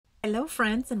Hello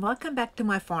friends and welcome back to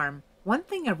my farm. One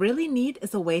thing I really need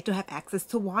is a way to have access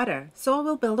to water, so I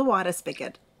will build a water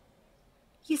spigot.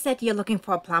 You said you're looking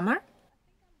for a plumber?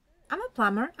 I'm a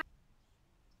plumber.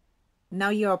 Now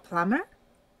you're a plumber?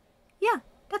 Yeah,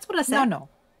 that's what I said. No.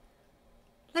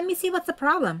 Let me see what's the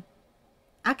problem.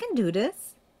 I can do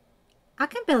this. I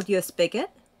can build you a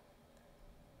spigot.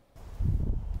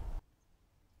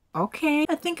 Okay,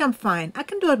 I think I'm fine. I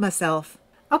can do it myself.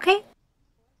 Okay.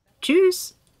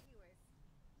 Tschüss.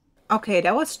 Okay,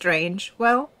 that was strange.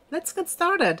 Well, let's get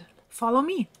started. Follow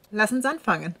me. Lass uns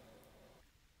anfangen.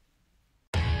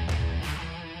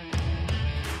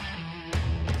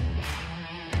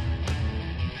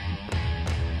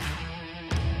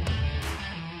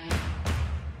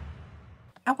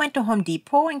 I went to Home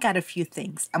Depot and got a few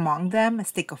things. Among them, a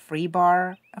stick of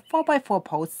rebar, a 4x4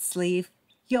 post sleeve.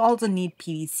 You also need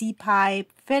PVC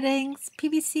pipe, fittings,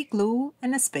 PVC glue,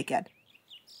 and a spigot.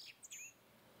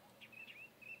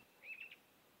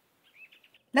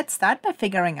 Let's start by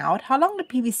figuring out how long the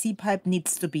PVC pipe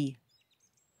needs to be.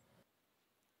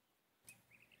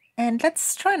 And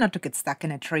let's try not to get stuck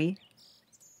in a tree.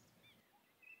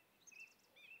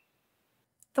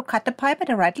 To cut the pipe at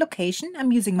the right location,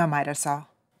 I'm using my miter saw.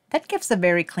 That gives a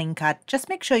very clean cut. Just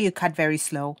make sure you cut very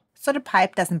slow, so the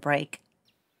pipe doesn't break.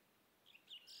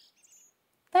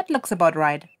 That looks about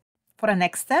right. For the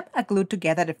next step, I glued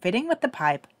together the fitting with the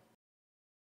pipe.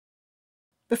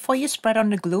 Before you spread on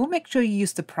the glue, make sure you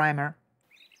use the primer.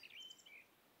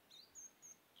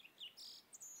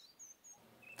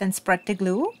 Then spread the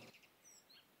glue.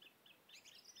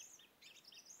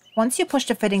 Once you push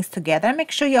the fittings together,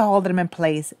 make sure you hold them in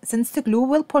place, since the glue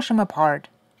will push them apart.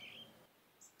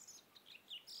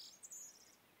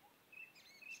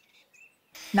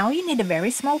 Now you need a very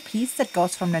small piece that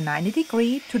goes from the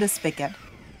 90° to the spigot.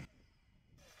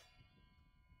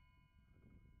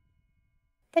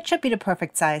 That should be the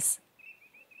perfect size.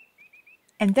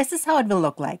 And this is how it will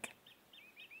look like.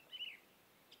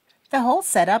 The whole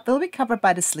setup will be covered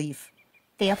by the sleeve.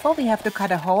 Therefore, we have to cut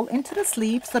a hole into the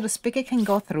sleeve so the spigot can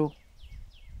go through.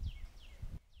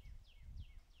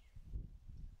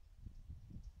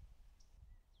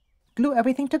 Glue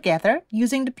everything together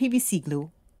using the PVC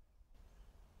glue.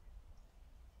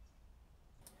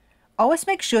 Always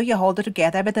make sure you hold it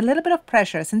together with a little bit of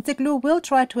pressure, since the glue will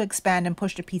try to expand and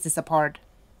push the pieces apart.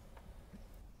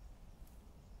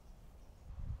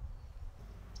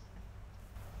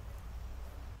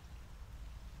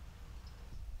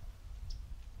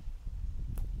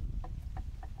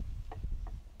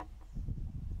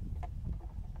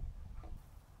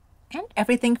 And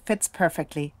everything fits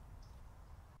perfectly.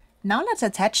 Now let's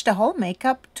attach the whole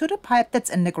makeup to the pipe that's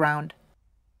in the ground.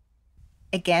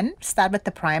 Again, start with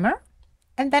the primer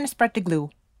and then spread the glue.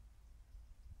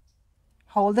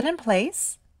 Hold it in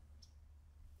place.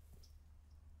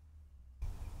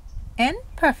 And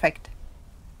perfect.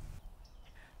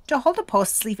 To hold the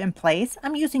post sleeve in place,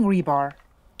 I'm using rebar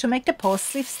to make the post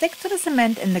sleeve stick to the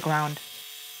cement in the ground.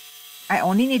 I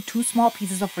only need 2 small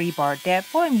pieces of rebar,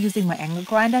 therefore I'm using my angle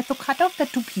grinder to cut off the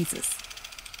 2 pieces.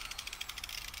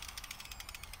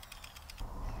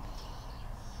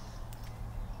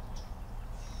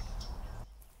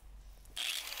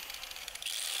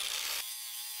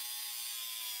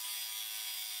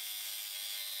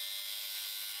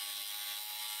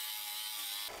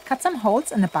 Cut some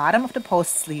holes in the bottom of the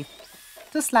post sleeve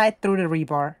to slide through the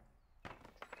rebar.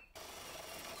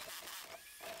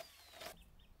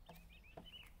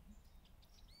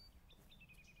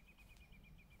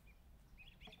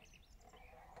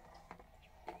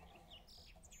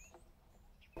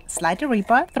 Slide the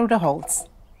rebar through the holes.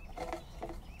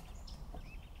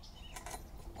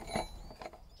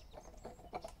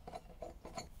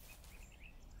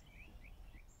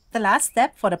 The last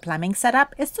step for the plumbing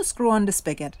setup is to screw on the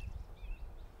spigot.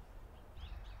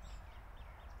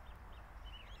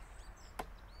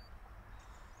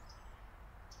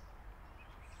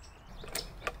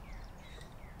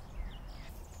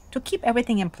 To keep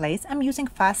everything in place, I'm using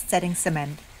fast-setting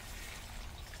cement.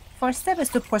 First step is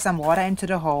to pour some water into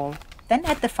the hole, then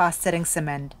add the fast-setting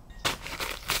cement.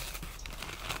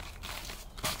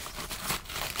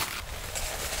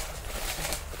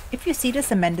 If you see the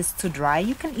cement is too dry,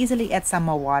 you can easily add some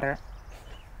more water.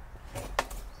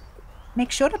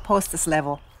 Make sure the post is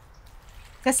level.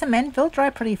 The cement will dry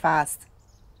pretty fast.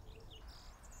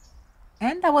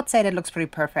 And I would say that looks pretty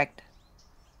perfect.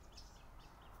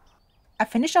 I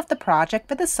finished off the project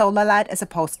with a solar light as a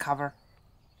post cover.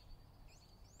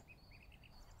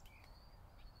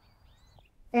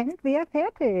 And we are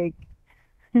fertig.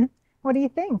 What do you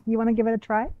think? You want to give it a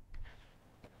try?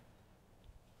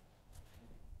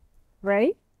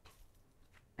 Ready?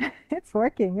 it's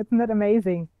working. Isn't that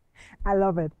amazing? I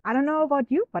love it. I don't know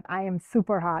about you, but I am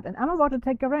super hot and I'm about to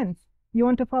take a rinse. You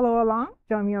want to follow along?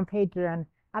 Join me on Patreon.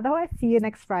 Otherwise, see you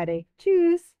next Friday.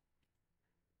 Tschüss.